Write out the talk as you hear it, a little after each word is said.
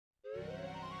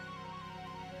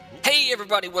Hey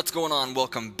everybody, what's going on?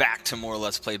 Welcome back to more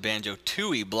Let's Play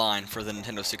Banjo-Tooie Blind for the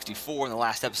Nintendo 64. In the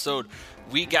last episode,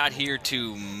 we got here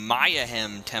to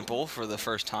Mayahem Temple for the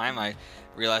first time. I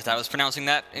realized I was pronouncing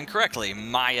that incorrectly.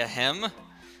 Mayahem.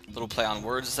 Little play on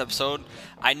words this episode.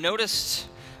 I noticed,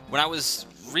 when I was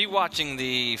rewatching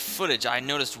the footage, I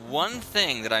noticed one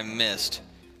thing that I missed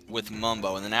with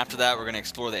Mumbo. And then after that, we're going to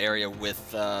explore the area with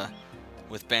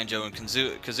Banjo and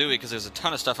Kazooie, because there's a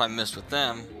ton of stuff I missed with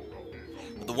them.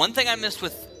 The one thing I missed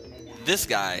with this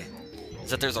guy is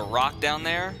that there's a rock down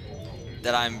there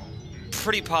that I'm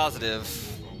pretty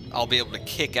positive I'll be able to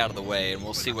kick out of the way, and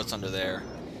we'll see what's under there.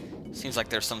 Seems like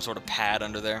there's some sort of pad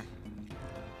under there.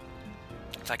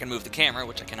 If I can move the camera,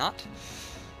 which I cannot.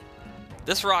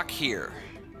 This rock here.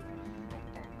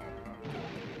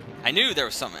 I knew there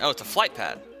was something. Oh, it's a flight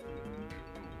pad.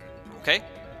 Okay.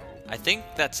 I think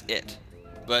that's it.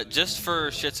 But just for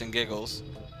shits and giggles,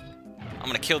 I'm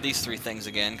going to kill these three things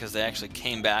again, because they actually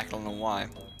came back. I don't know why.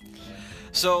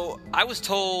 So, I was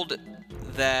told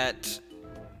that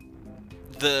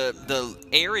the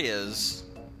areas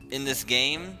in this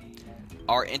game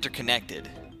are interconnected.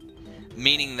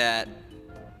 Meaning that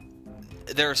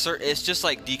there are certain... It's just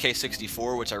like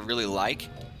DK64, which I really like,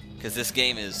 because this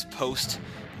game is post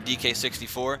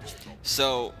DK64.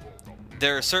 So,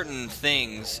 there are certain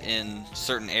things in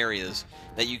certain areas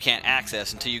that you can't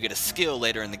access until you get a skill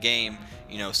later in the game,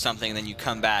 you know, something, and then you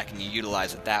come back and you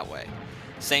utilize it that way.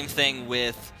 Same thing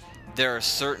with, there are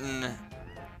certain,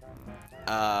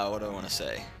 what do I want to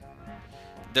say?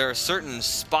 There are certain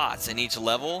spots in each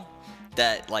level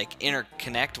that, like,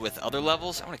 interconnect with other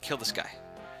levels. I want to kill this guy.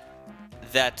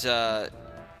 That,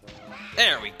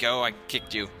 there we go, I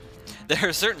kicked you. There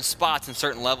are certain spots in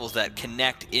certain levels that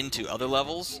connect into other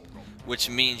levels, which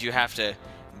means you have to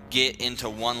get into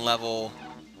one level,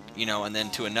 you know, and then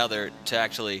to another to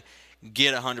actually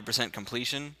get 100%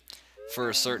 completion for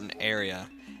a certain area.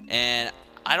 And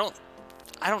I don't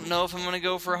know if I'm going to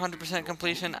go for 100%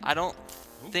 completion. I don't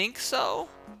think so,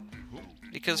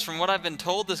 because from what I've been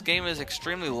told, this game is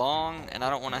extremely long, and I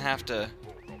don't want to have to...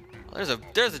 There's a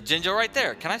Jinjo right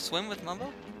there. Can I swim with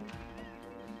Mumbo?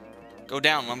 Go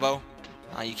down, Mumbo.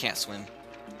 Oh, you can't swim.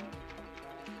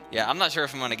 Yeah, I'm not sure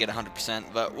if I'm going to get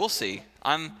 100%, but we'll see.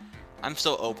 I'm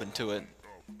still open to it.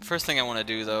 First thing I want to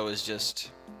do, though, is just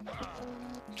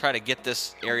try to get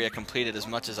this area completed as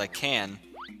much as I can.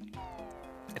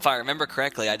 If I remember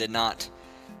correctly, I did not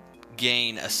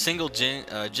gain a single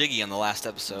Jiggy on the last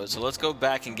episode, so let's go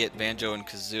back and get Banjo and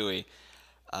Kazooie.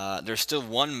 There's still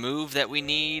one move that we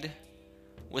need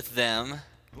with them.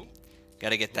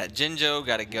 Gotta get that Jinjo,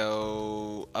 gotta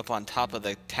go up on top of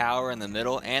the tower in the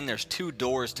middle, and there's two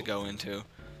doors to go into.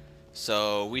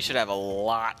 So we should have a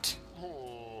lot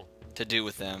to do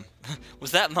with them.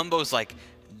 Was that Mumbo's, like,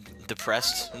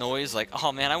 depressed noise? Like,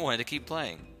 oh man, I wanted to keep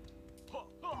playing.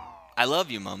 I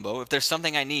love you, Mumbo. If there's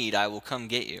something I need, I will come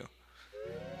get you.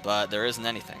 But there isn't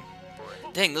anything.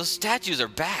 Dang, those statues are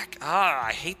back. Ah,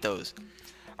 I hate those.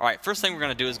 Alright, first thing we're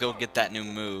gonna do is go get that new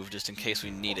move, just in case we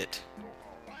need it.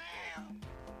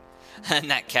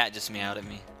 And that cat just meowed at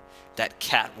me. That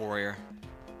cat warrior.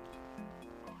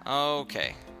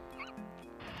 Okay.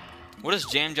 What does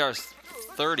Jam Jar's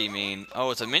 30 mean? Oh,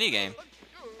 it's a minigame.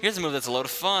 Here's a move that's a load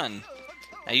of fun.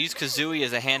 I use Kazooie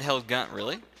as a handheld gun.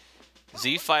 Really?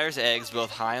 Z fires eggs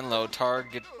both high and low.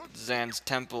 Target Zan's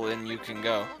temple and you can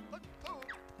go.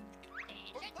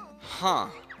 Huh.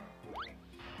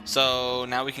 So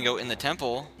now we can go in the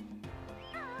temple.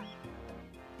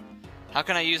 How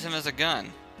can I use him as a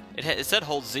gun? It said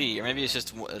hold Z, or maybe it's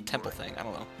just a temple thing. I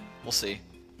don't know. We'll see.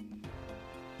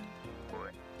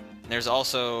 There's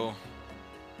also...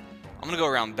 I'm going to go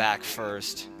around back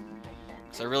first,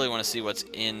 because I really want to see what's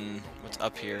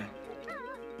up here.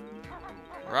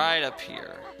 Right up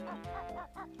here.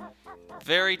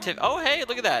 Very tip... Oh, hey,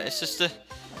 look at that. It's just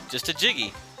a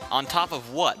Jiggy. On top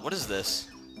of what? What is this?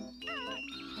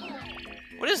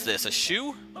 What is this? A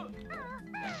shoe?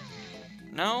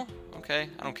 No? Okay,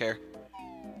 I don't care.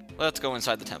 Let's go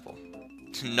inside the temple.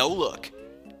 No look.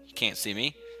 You can't see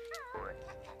me.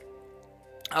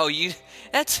 Oh, you...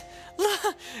 That's...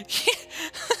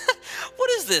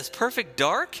 What is this? Perfect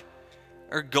Dark?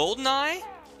 Or GoldenEye?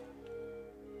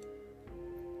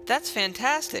 That's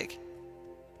fantastic.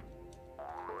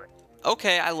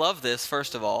 Okay, I love this,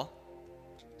 first of all.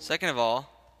 Second of all...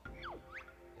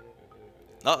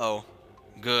 Uh-oh.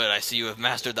 Good, I see you have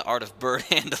mastered the art of bird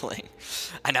handling.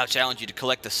 I now challenge you to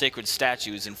collect the sacred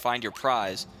statues and find your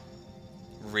prize.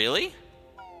 Really?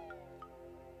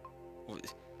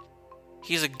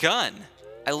 He's a gun.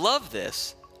 I love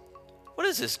this. What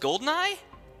is this, GoldenEye?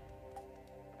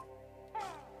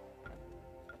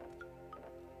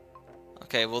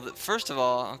 Okay, well, first of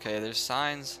all, okay, there's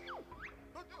signs.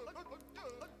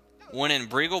 When in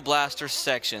Breagle Blaster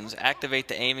sections, activate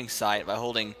the aiming sight by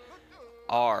holding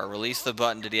R. Release the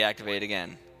button to deactivate it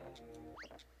again.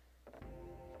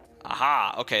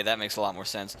 Aha! Okay, that makes a lot more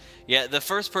sense. Yeah, the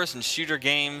first-person shooter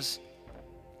games,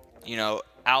 you know,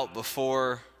 out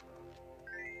before...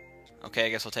 Okay, I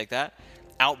guess I'll take that.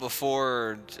 Out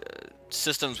before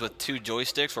systems with 2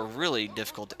 joysticks were really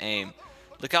difficult to aim.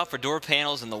 Look out for door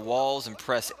panels in the walls and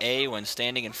press A when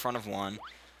standing in front of one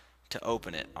to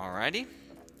open it. Alrighty.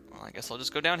 Well, I guess I'll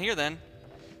just go down here then.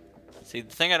 See, the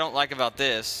thing I don't like about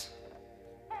this...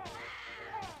 The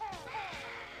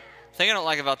thing I don't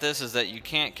like about this is that you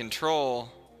can't control...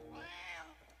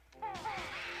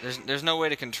 There's no way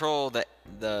to control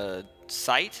the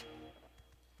sight.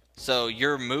 So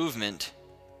your movement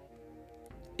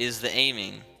is the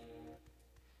aiming.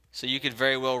 So you could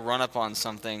very well run up on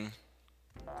something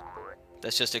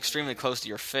that's just extremely close to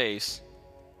your face.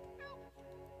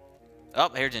 Oh,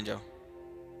 here, Jinjo.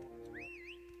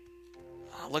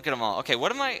 Oh, look at them all. Okay,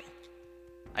 what am I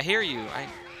hear you.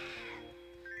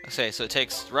 Okay, so it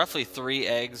takes roughly 3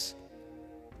 eggs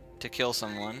to kill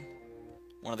someone.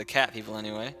 One of the cat people,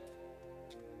 anyway.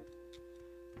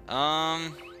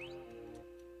 What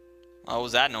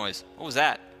was that noise? What was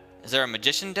that? Is there a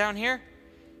magician down here?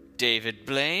 David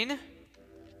Blaine?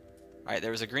 Alright, there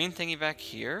was a green thingy back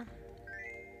here.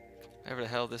 Whatever the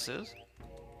hell this is.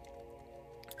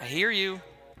 I hear you.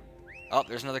 Oh,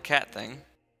 there's another cat thing.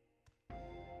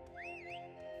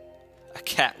 A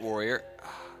cat warrior.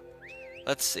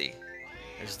 Let's see.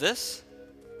 There's this.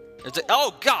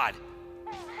 Oh, God!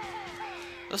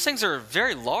 Those things are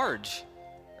very large.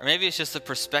 Or maybe it's just the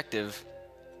perspective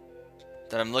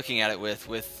that I'm looking at it with...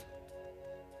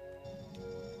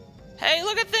 Hey,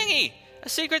 look, a thingy! A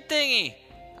secret thingy!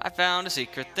 I found a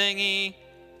secret thingy.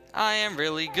 I am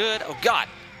really good. Oh, God!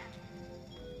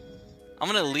 I'm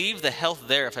gonna leave the health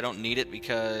there if I don't need it,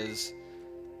 because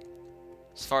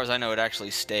as far as I know, it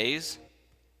actually stays.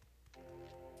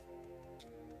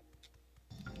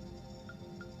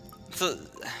 So,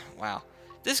 wow.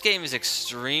 This game is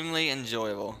extremely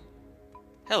enjoyable.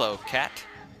 Hello, cat.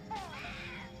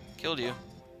 Killed you.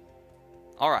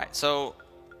 Alright, so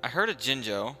I heard a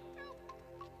Jinjo.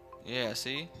 Yeah,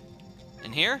 see?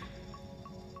 In here?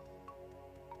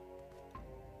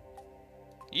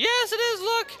 Yes, it is,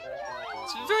 look!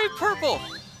 It's very purple.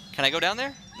 Can I go down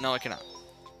there? No, I cannot.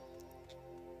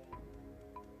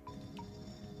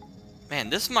 Man,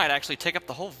 this might actually take up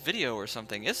the whole video or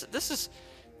something. This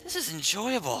is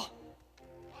enjoyable.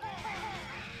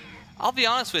 I'll be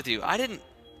honest with you, I didn't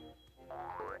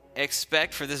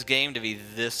expect for this game to be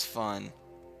this fun.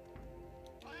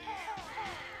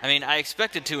 I mean, I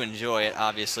expected to enjoy it,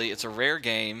 obviously. It's a rare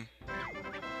game.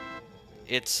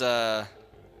 It's,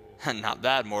 not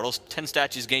bad, mortals. 10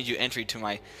 statues gained you entry to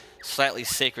my slightly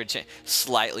sacred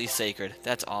Slightly sacred.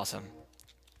 That's awesome.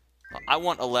 I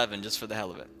want 11 just for the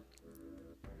hell of it.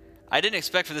 I didn't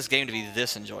expect for this game to be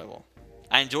this enjoyable.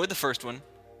 I enjoyed the first one,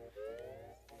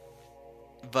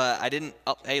 but I didn't...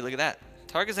 Oh, hey, look at that.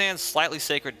 Targazan's slightly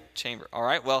sacred chamber.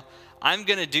 Alright, well, I'm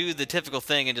gonna do the typical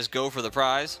thing and just go for the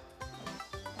prize.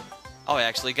 Oh, I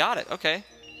actually got it. Okay.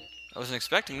 I wasn't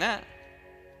expecting that.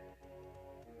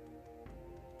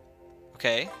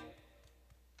 Okay.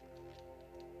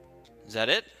 Is that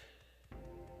it?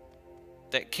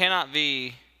 That cannot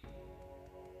be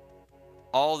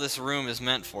all this room is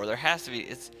meant for. There has to be...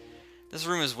 This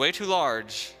room is way too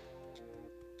large.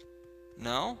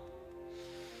 No?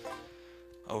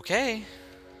 Okay.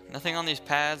 Nothing on these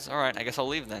pads. Alright, I guess I'll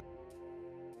leave then.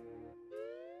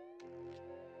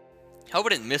 Hope I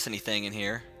didn't miss anything in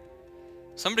here.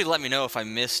 Somebody let me know if I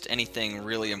missed anything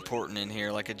really important in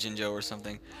here, like a Jinjo or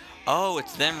something. Oh,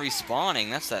 it's them respawning.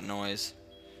 That's that noise.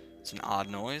 It's an odd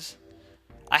noise.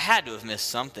 I had to have missed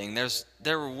something.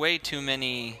 There were way too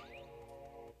many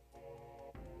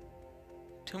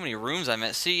rooms I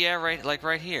met. See, yeah,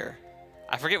 right here.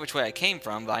 I forget which way I came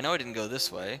from, but I know I didn't go this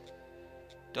way.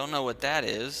 Don't know what that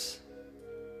is.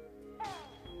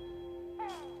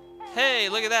 Hey,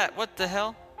 look at that. What the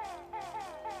hell?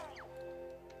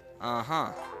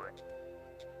 Uh-huh.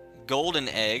 Golden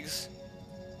eggs.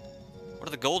 What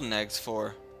are the golden eggs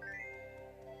for?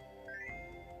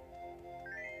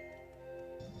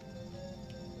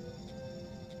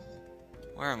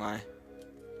 Where am I?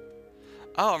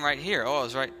 Oh, I'm right here. Oh, I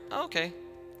was right. Oh, okay.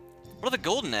 What are the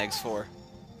golden eggs for?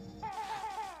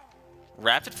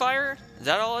 Rapid fire? Is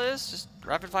that all it is? Just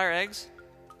rapid fire eggs?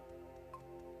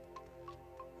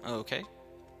 Okay.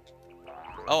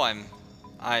 Oh,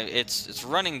 it's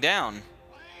running down.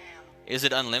 Is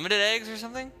it unlimited eggs or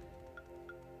something?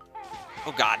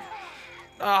 Oh, God.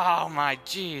 Oh my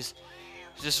jeez.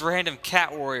 Just random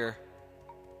cat warrior.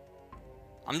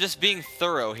 I'm just being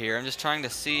thorough here. I'm just trying to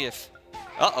see if...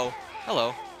 Uh-oh.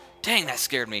 Hello. Dang, that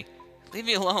scared me. Leave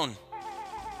me alone.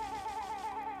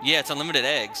 Yeah, it's unlimited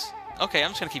eggs. Okay,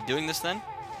 I'm just gonna keep doing this then.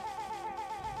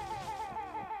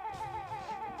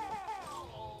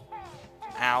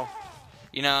 Ow.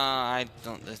 You know, I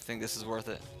don't think this is worth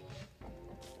it.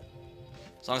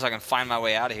 As long as I can find my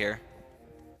way out of here.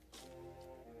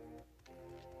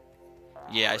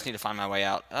 Yeah, I just need to find my way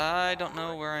out. I don't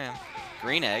know where I am.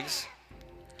 Green eggs.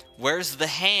 Where's the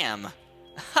ham?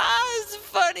 Ha! This is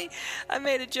funny. I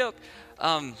made a joke.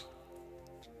 Another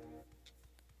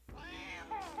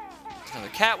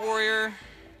cat warrior.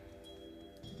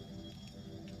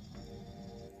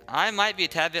 I might be a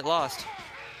tad bit lost.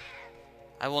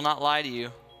 I will not lie to you.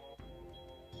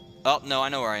 Oh, no, I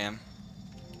know where I am.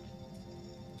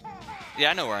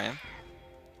 Yeah, I know where I am.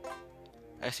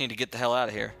 I just need to get the hell out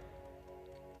of here.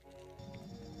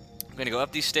 I'm going to go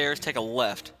up these stairs, take a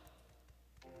left.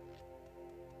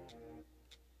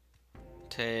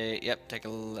 Yep, take a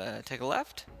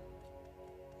left?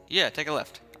 Yeah, take a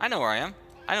left. I know where I am.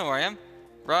 I know where I am.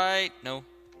 Right, no.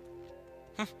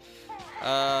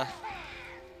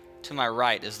 To my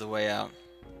right is the way out.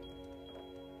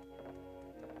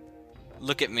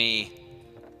 Look at me.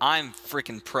 I'm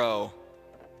freaking pro.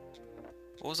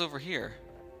 What was over here?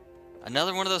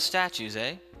 Another one of those statues,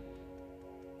 eh?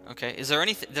 Okay, is there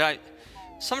anything...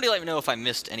 Somebody let me know if I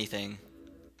missed anything.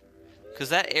 Because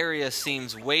that area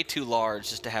seems way too large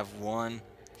just to have one.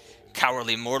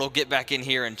 Cowardly mortal, get back in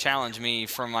here and challenge me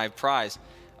for my prize.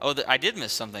 Oh, I did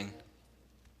miss something.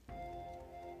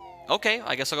 Okay,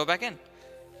 I guess I'll go back in.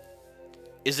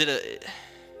 Is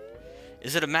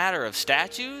it a matter of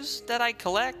statues that I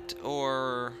collect,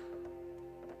 or...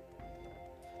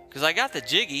 Because I got the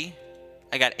Jiggy.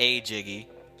 I got a Jiggy.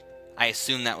 I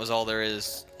assume that was all there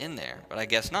is in there, but I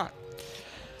guess not.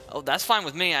 Oh, that's fine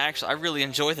with me. I really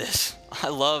enjoy this. I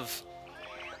love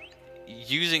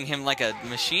using him like a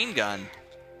machine gun.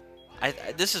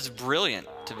 This is brilliant,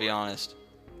 to be honest.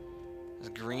 There's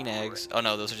green eggs. Oh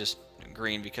no, those are just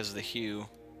green because of the hue.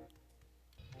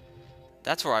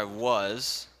 That's where I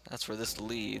was. That's where this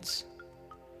leads.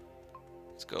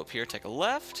 Let's go up here, take a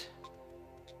left.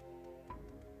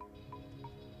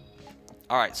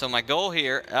 Alright, so my goal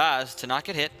here is to not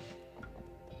get hit.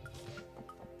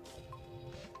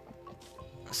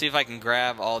 Let's see if I can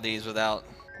grab all these without...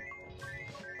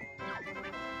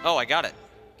 Oh, I got it.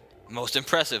 Most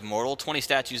impressive, mortal. 20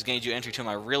 statues gained you entry to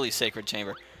my really sacred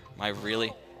chamber. My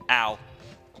really... Ow.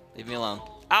 Leave me alone.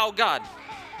 Ow, God!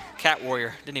 Cat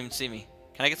warrior. Didn't even see me.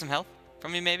 Can I get some health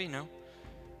from you, maybe? No?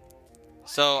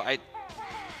 So, I'm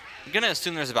gonna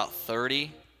assume there's about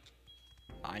 30.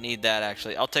 I need that,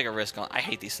 actually. I'll take a risk on... I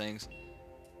hate these things.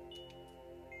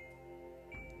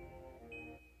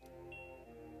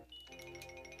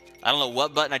 I don't know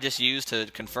what button I just used to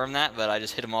confirm that, but I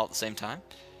just hit them all at the same time.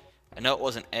 I know it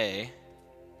wasn't A.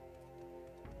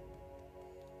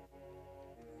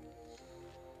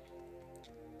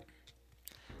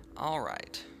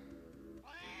 Alright.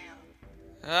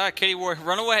 Kitty Warrior,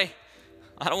 run away!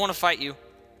 I don't want to fight you.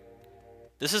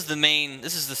 This is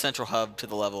the central hub to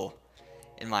the level,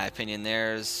 in my opinion.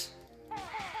 There's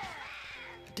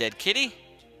a dead kitty.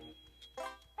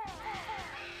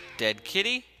 Dead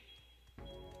kitty.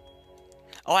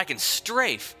 Oh, I can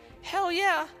strafe. Hell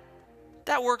yeah.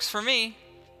 That works for me.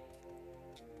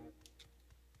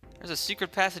 There's a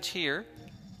secret passage here.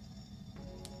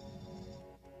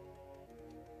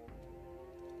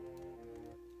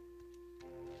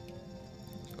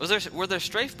 Were there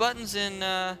strafe buttons in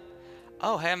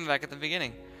oh, hey, I'm back at the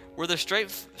beginning. Were there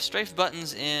strafe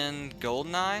buttons in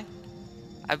GoldenEye?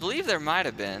 I believe there might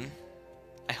have been.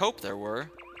 I hope there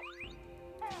were.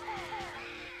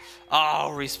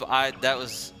 Oh, respawn. That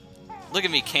was... Look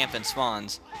at me camping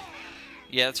spawns.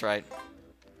 Yeah, that's right.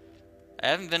 I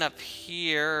haven't been up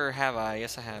here, or have I?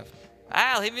 Yes, I have.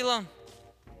 Ah, leave me alone.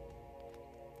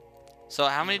 So,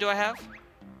 how many do I have?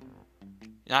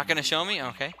 You're not going to show me?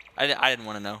 Okay. I didn't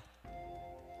want to know.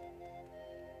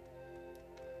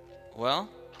 Well,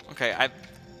 okay.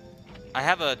 I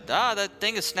have a... Ah, that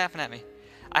thing is snapping at me.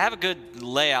 I have a good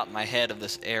layout in my head of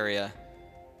this area.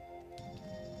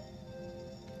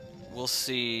 We'll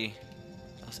see.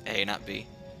 That's A, not B.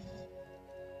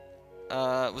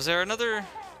 Was there another...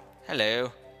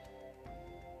 Hello.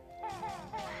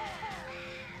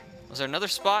 Was there another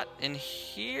spot in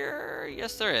here?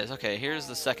 Yes, there is. Okay, here's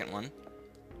the second one.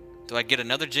 Do I get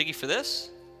another Jiggy for this?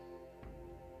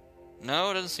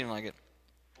 No, it doesn't seem like it.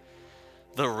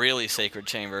 The really sacred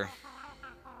chamber.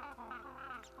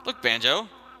 Look, Banjo.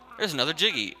 There's another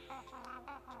Jiggy.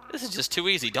 This is just too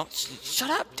easy. Don't shut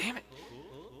up, damn it.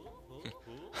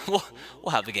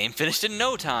 We'll have the game finished in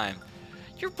no time.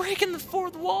 You're breaking the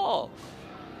fourth wall.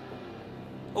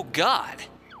 Oh God,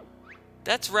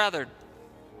 that's rather...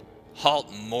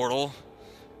 Halt, mortal.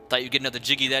 Thought you'd get another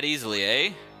jiggy that easily,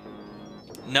 eh?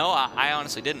 No, I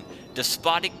honestly didn't.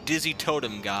 Despotic Dizzy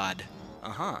Totem God.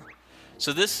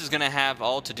 So this is gonna have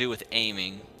all to do with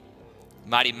aiming.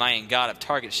 Mighty Mayan God of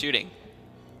target shooting.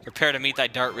 Prepare to meet thy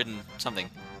dart-ridden something.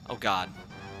 Oh God.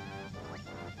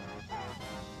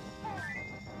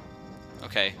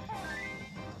 Okay.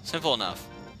 Simple enough.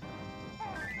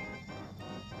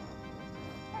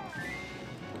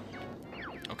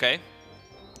 Okay.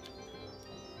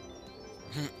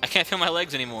 I can't feel my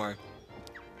legs anymore.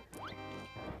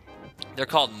 They're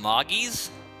called Moggies?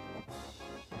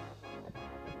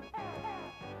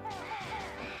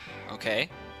 Okay.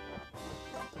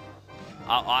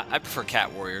 I prefer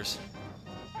cat warriors.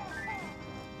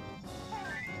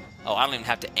 Oh, I don't even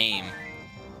have to aim.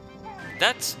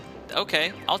 That's...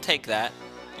 okay, I'll take that.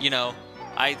 You know,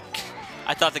 I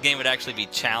thought the game would actually be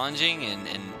challenging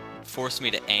and force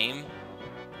me to aim,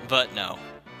 but no.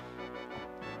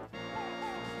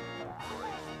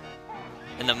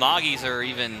 And the Moggies are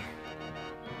even...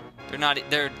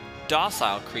 they're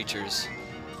docile creatures.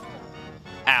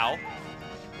 Ow.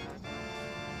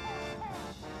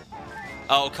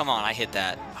 Oh, come on, I hit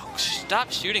that. Oh,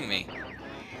 stop shooting me.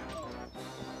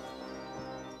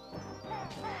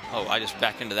 Oh, I just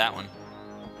backed into that one.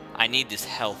 I need this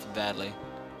health badly.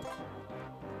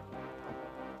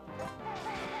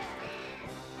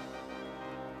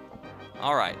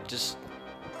 Alright, just...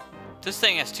 this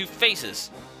thing has 2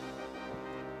 faces.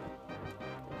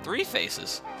 3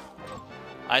 faces.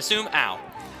 I assume... ow.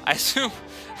 I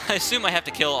assume I have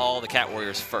to kill all the cat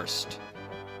warriors first.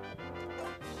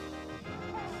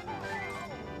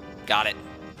 Got it.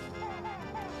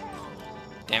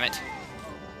 Damn it.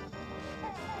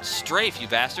 Strafe, you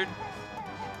bastard.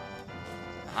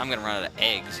 I'm gonna run out of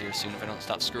eggs here soon if I don't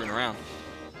stop screwing around.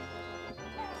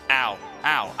 Ow.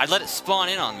 Ow. I let it spawn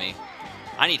in on me.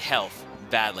 I need health.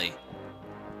 Badly.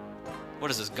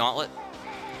 What is this, gauntlet?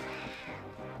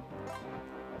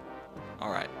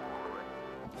 Alright.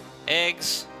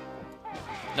 Eggs.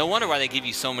 No wonder why they give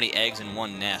you so many eggs in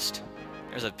one nest.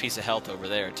 There's a piece of health over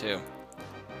there, too.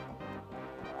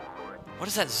 What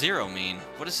does that 0 mean?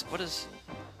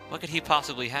 What could he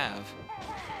possibly have?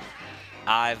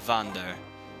 I wonder.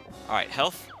 Alright,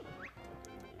 health.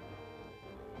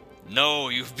 No,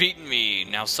 you've beaten me.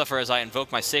 Now suffer as I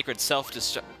invoke my sacred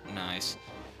self-destruct. Nice.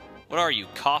 What are you,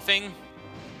 coughing?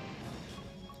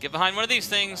 Get behind one of these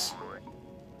things.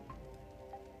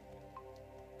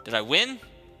 Did I win?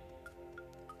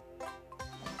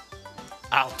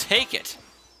 I'll take it.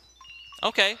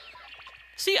 Okay.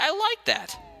 See, I like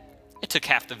that. It took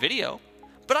half the video,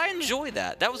 but I enjoyed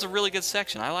that. That was a really good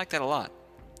section. I like that a lot.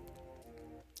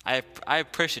 I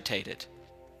appreciate it.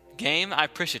 Game, I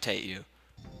appreciate you.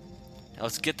 Now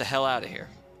let's get the hell out of here.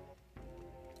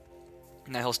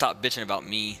 Now he'll stop bitching about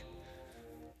me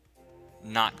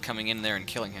not coming in there and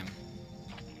killing him.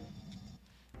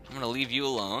 I'm gonna leave you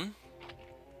alone.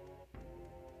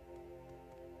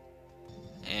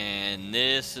 And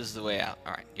this is the way out.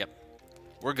 Alright, yep.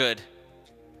 We're good.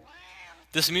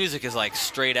 This music is like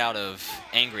straight out of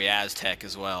Angry Aztec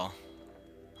as well.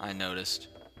 I noticed.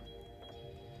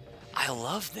 I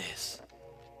love this.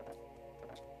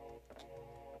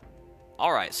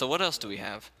 Alright, so what else do we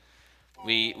have?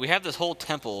 We have this whole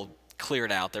temple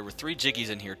cleared out. There were 3 jiggies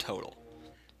in here total.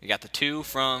 We got the 2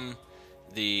 from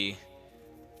the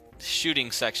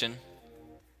shooting section,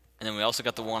 and then we also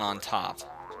got the 1 on top.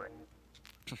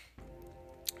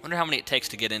 Wonder how many it takes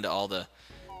to get into all the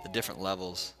different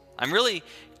levels. I'm really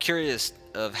curious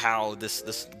of how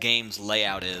this game's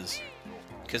layout is,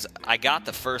 because I got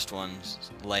the first one's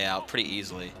layout pretty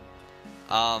easily.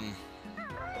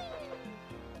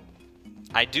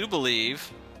 I do believe,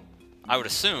 I would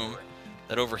assume,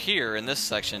 that over here in this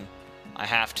section, I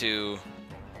have to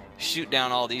shoot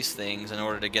down all these things in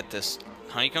order to get this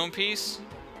honeycomb piece.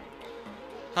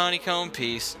 Honeycomb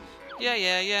piece.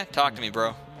 Yeah. Talk to me,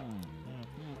 bro.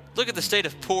 Look at the state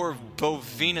of poor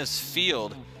Bovina's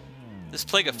field. This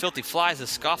plague of filthy flies is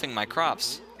scoffing my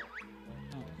crops.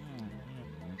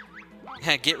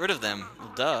 Yeah, get rid of them.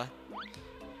 Duh.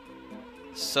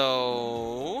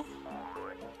 So...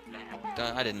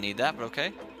 I didn't need that, but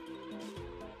okay.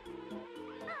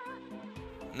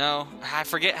 No, I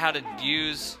forget how to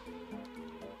use...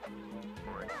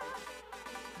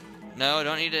 No, I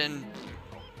don't need to...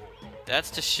 That's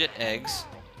to shit eggs.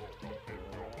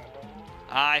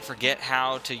 I forget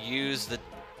how to use the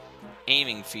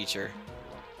aiming feature.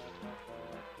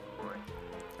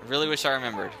 really wish I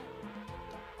remembered.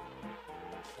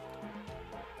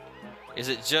 Is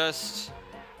it just...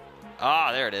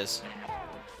 Ah, there it is.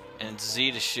 And it's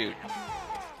Z to shoot.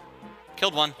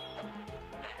 Killed one.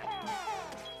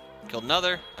 Killed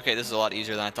another. Okay, this is a lot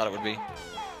easier than I thought it would be.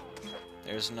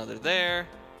 There's another there.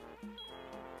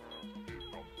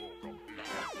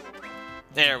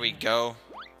 There we go.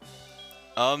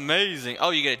 Amazing.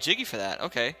 Oh, you get a Jiggy for that.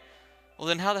 Okay. Well,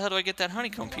 then how the hell do I get that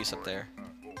honeycomb piece up there?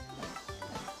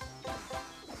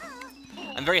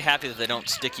 I'm very happy that they don't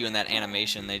stick you in that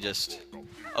animation. They just...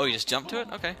 Oh, you just jump to it?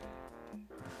 Okay.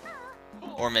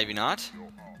 Or maybe not.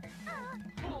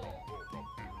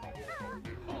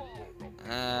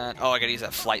 Oh, I gotta use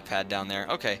that flight pad down there.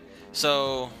 Okay.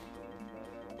 So,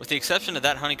 with the exception of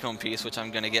that honeycomb piece, which I'm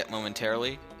gonna get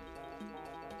momentarily,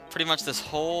 pretty much this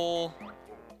whole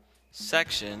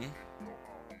section...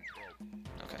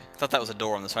 Okay, I thought that was a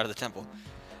door on the side of the temple.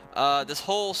 This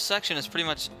whole section is pretty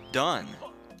much done,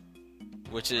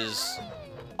 which is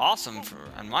awesome,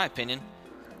 in my opinion.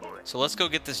 So let's go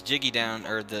get this Jiggy down,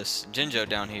 or this Jinjo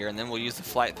down here, and then we'll use the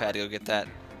flight pad to go get that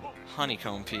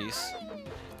honeycomb piece.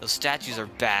 Those statues are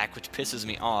back, which pisses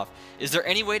me off. Is there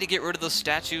any way to get rid of those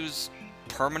statues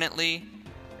permanently,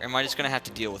 or am I just gonna have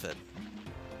to deal with it?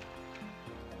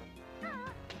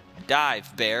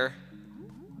 Dive, bear.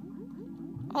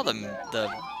 Oh,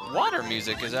 the water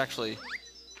music is actually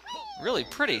really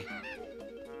pretty.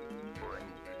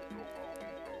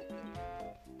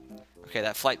 Okay,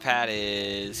 that flight pad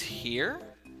is here.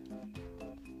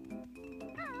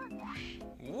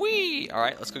 Whee!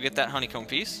 Alright, let's go get that honeycomb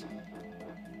piece.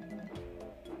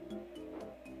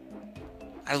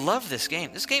 I love this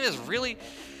game. This game is really...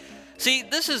 See,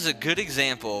 this is a good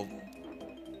example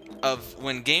of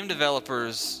when game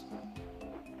developers,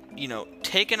 you know,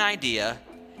 take an idea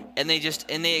and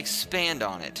they expand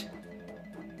on it.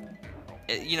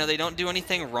 You know, they don't do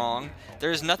anything wrong.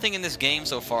 There's nothing in this game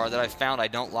so far that I've found I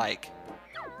don't like.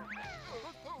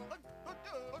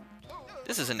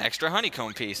 This is an extra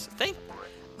honeycomb piece.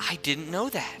 I didn't know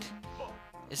that.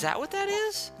 Is that what that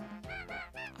is?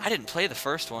 I didn't play the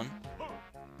first one.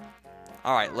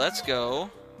 Alright, let's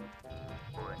go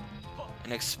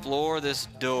and explore this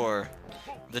door.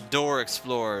 The door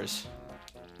explorers.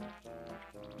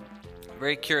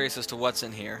 Very curious as to what's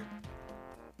in here.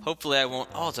 Hopefully I won't...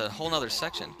 Oh, it's a whole nother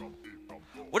section.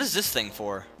 What is this thing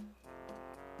for?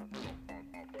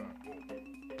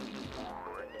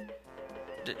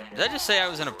 Did I just say I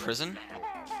was in a prison?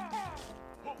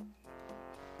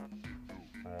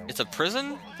 It's a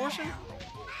prison portion?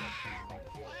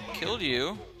 Killed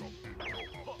you.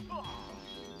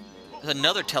 There's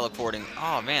another teleporting.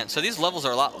 Oh, man. So these levels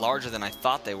are a lot larger than I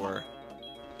thought they were,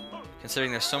 considering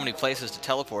there's so many places to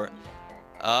teleport.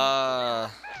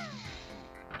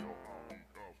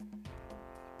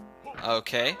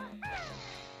 Okay.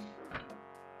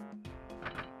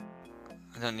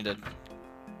 I don't need to...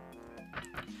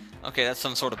 Okay, that's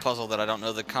some sort of puzzle that I don't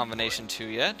know the combination to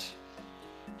yet.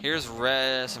 Here's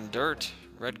some dirt.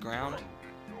 Red ground.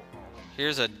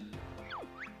 Here's a...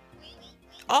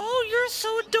 Oh, you're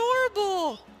so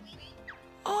adorable!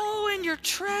 Oh, and you're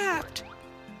trapped.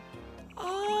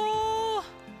 Oh.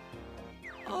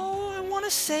 Oh, I want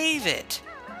to save it.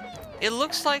 It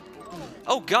looks like...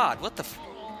 Oh, God, what the...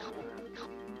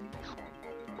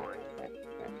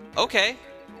 Okay,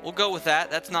 we'll go with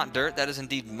that. That's not dirt. That is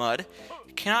indeed mud.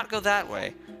 You cannot go that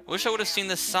way. Wish I would have seen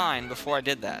this sign before I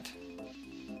did that.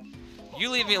 You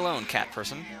leave me alone, cat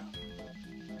person.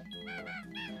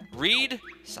 Read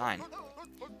sign.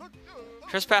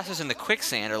 Trespassers in the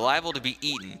quicksand are liable to be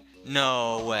eaten.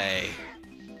 No way.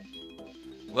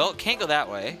 Well, it can't go that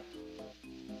way.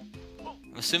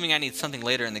 I'm assuming I need something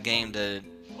later in the game to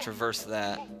traverse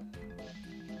that.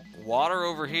 Water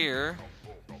over here.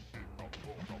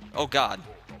 Oh, God.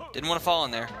 Didn't want to fall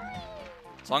in there.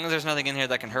 As long as there's nothing in here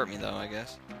that can hurt me, though, I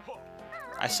guess.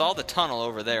 I saw the tunnel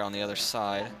over there on the other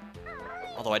side.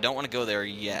 Although I don't want to go there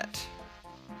yet.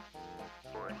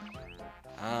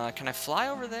 Can I fly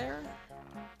over there?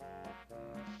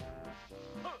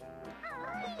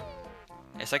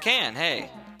 Yes, I can. Hey.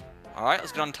 Alright,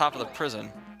 let's get on top of the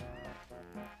prison.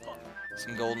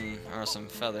 Some golden, or some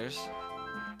feathers.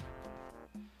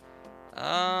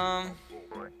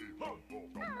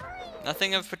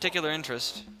 Nothing of particular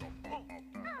interest.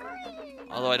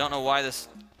 Although I don't know why this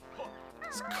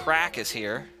crack is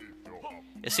here.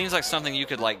 It seems like something you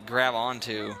could, like, grab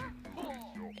onto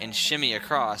and shimmy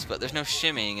across, but there's no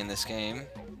shimmying in this game.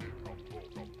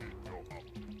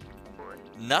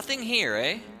 Nothing here,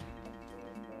 eh?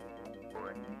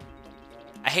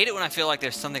 I hate it when I feel like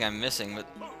there's something I'm missing, but...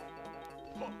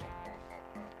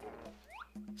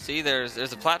 See, there's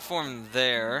a platform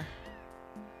there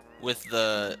with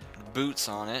the boots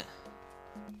on it,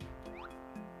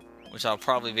 which I'll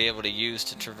probably be able to use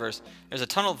to traverse. There's a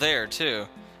tunnel there too,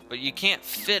 but you can't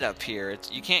fit up here.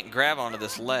 You can't grab onto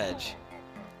this ledge.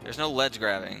 There's no ledge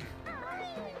grabbing,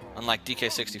 unlike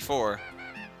DK64.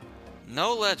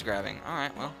 No ledge grabbing. All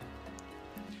right, well,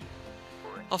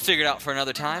 I'll figure it out for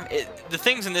another time. The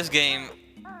things in this game,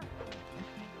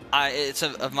 it's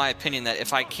of my opinion that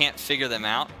if I can't figure them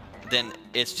out, then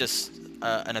it's just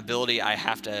an ability I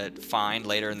have to find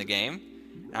later in the game.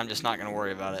 I'm just not going to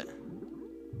worry about it.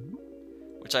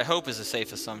 Which I hope is a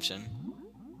safe assumption.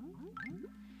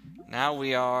 Now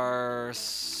we are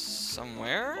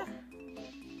somewhere?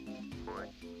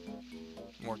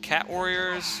 More cat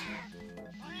warriors.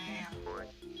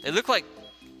 They look like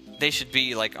they should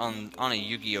be like on a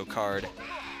Yu-Gi-Oh card.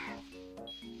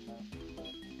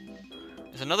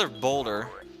 There's another boulder.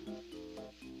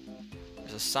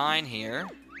 There's a sign here.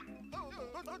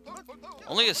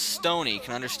 Only a Stony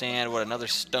can understand what another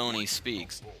Stony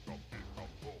speaks.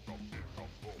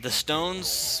 The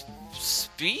stones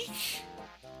speak?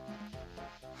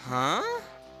 Huh?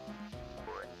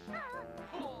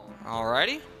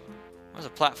 Alrighty. There's a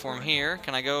platform here.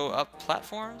 Can I go up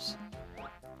platforms?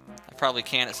 I probably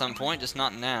can at some point, just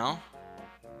not now.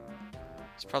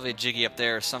 There's probably a Jiggy up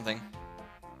there or something.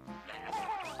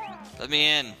 Let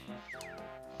me in.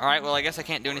 Alright, well I guess I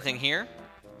can't do anything here.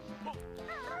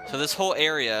 So this whole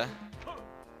area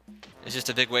is just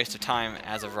a big waste of time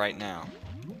as of right now.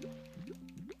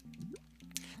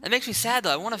 That makes me sad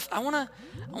though. I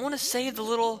wanna save the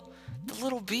little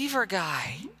beaver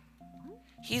guy.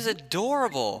 He's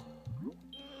adorable.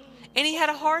 And he had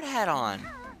a hard hat on.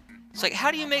 It's like,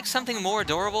 how do you make something more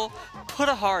adorable? Put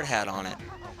a hard hat on it.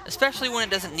 Especially when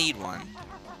it doesn't need one.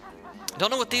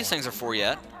 Don't know what these things are for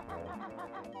yet.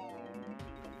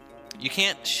 You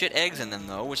can't shit eggs in them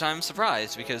though, which I'm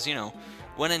surprised because, you know,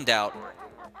 when in doubt,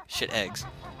 shit eggs.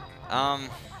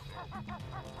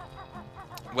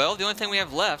 Well, the only thing we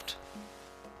have left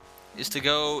is to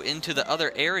go into the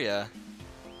other area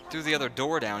through the other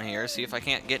door down here, see if I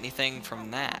can't get anything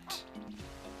from that.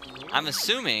 I'm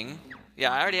assuming,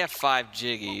 yeah, I already have 5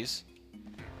 Jiggies.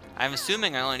 I'm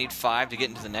assuming I only need 5 to get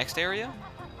into the next area.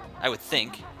 I would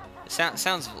think. It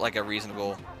sounds like a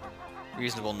reasonable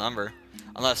number.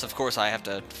 Unless, of course, I have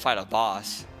to fight a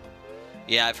boss.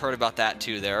 Yeah, I've heard about that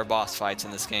too. There are boss fights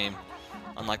in this game,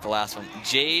 unlike the last one.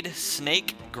 Jade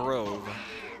Snake Grove.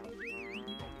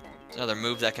 It's another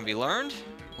move that can be learned,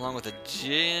 along with a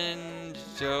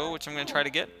Jinjo, which I'm going to try to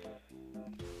get.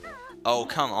 Oh,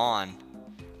 come on.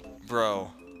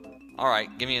 Bro.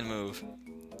 Alright, give me a move.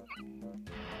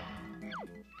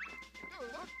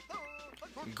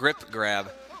 Grip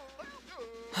grab.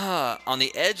 On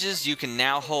the edges, you can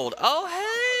now hold. Oh,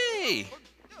 hey!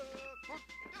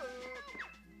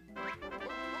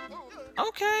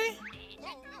 Okay.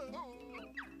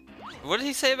 What did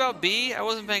he say about B? I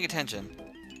wasn't paying attention.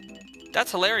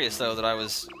 That's hilarious, though, that I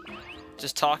was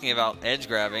just talking about edge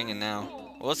grabbing, and now...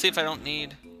 Well, let's see if I don't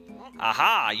need...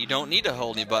 Aha! You don't need to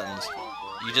hold any buttons.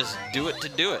 You just do it to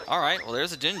do it. Alright, well,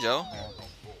 there's a Jinjo.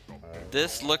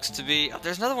 This looks to be... Oh,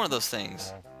 there's another one of those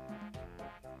things.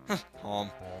 I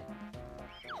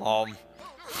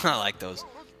like those.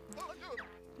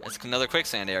 That's another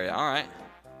quicksand area. Alright.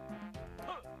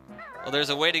 Well, there's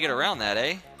a way to get around that,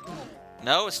 eh?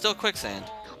 No, it's still quicksand.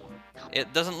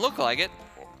 It doesn't look like it.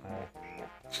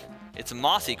 It's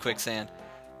mossy quicksand.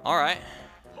 Alright.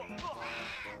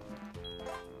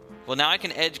 Well, now I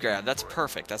can edge grab. That's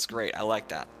perfect. That's great. I like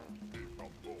that.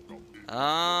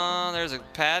 There's a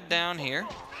pad down here.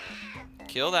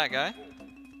 Kill that guy.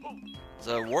 Is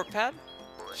that a warp pad?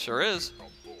 Sure is.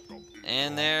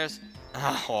 And there's...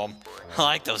 Oh, I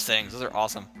like those things. Those are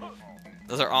awesome.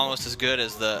 Those are almost as good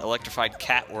as the electrified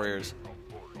cat warriors.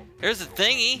 Here's the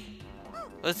thingy.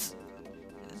 Let's...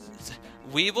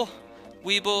 Weeble.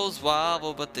 Weebles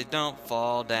wobble, but they don't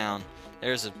fall down.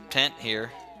 There's a tent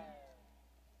here.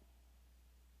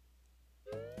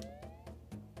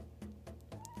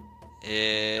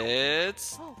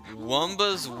 It's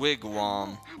Wumba's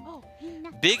Wigwam.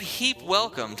 Big heap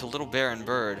welcome to Little Baron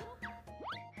Bird.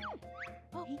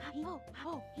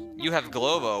 You have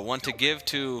Globo. Want to give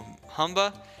to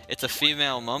Humba? It's a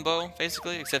female Mumbo,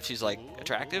 basically, except she's, like,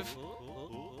 attractive.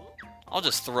 I'll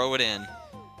just throw it in.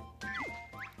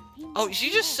 Oh,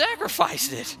 she just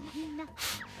sacrificed it!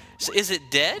 So is it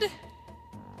dead?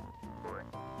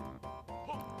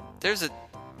 There's a...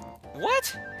 What?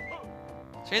 Is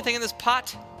there anything in this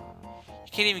pot?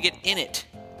 You can't even get in it.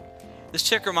 This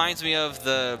chick reminds me of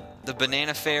the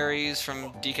banana fairies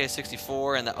from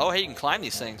DK64 and the... Oh, hey, you can climb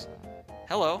these things.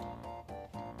 Hello.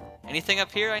 Anything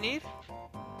up here I need?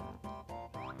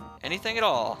 Anything at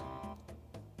all?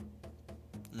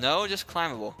 No, just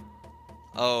climbable.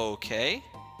 Okay.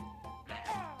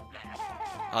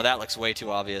 Oh, that looks way too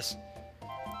obvious.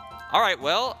 Alright,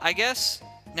 well, I guess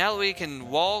now that we can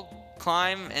wall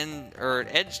climb or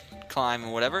edge climb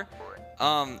and whatever,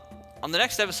 on the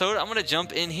next episode, I'm going to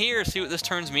jump in here, see what this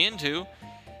turns me into,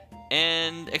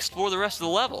 and explore the rest of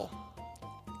the level.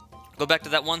 Go back to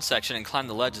that one section and climb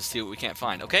the ledge and see what we can't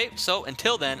find. Okay, so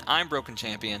until then, I'm Broken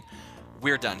Champion.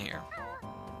 We're done here.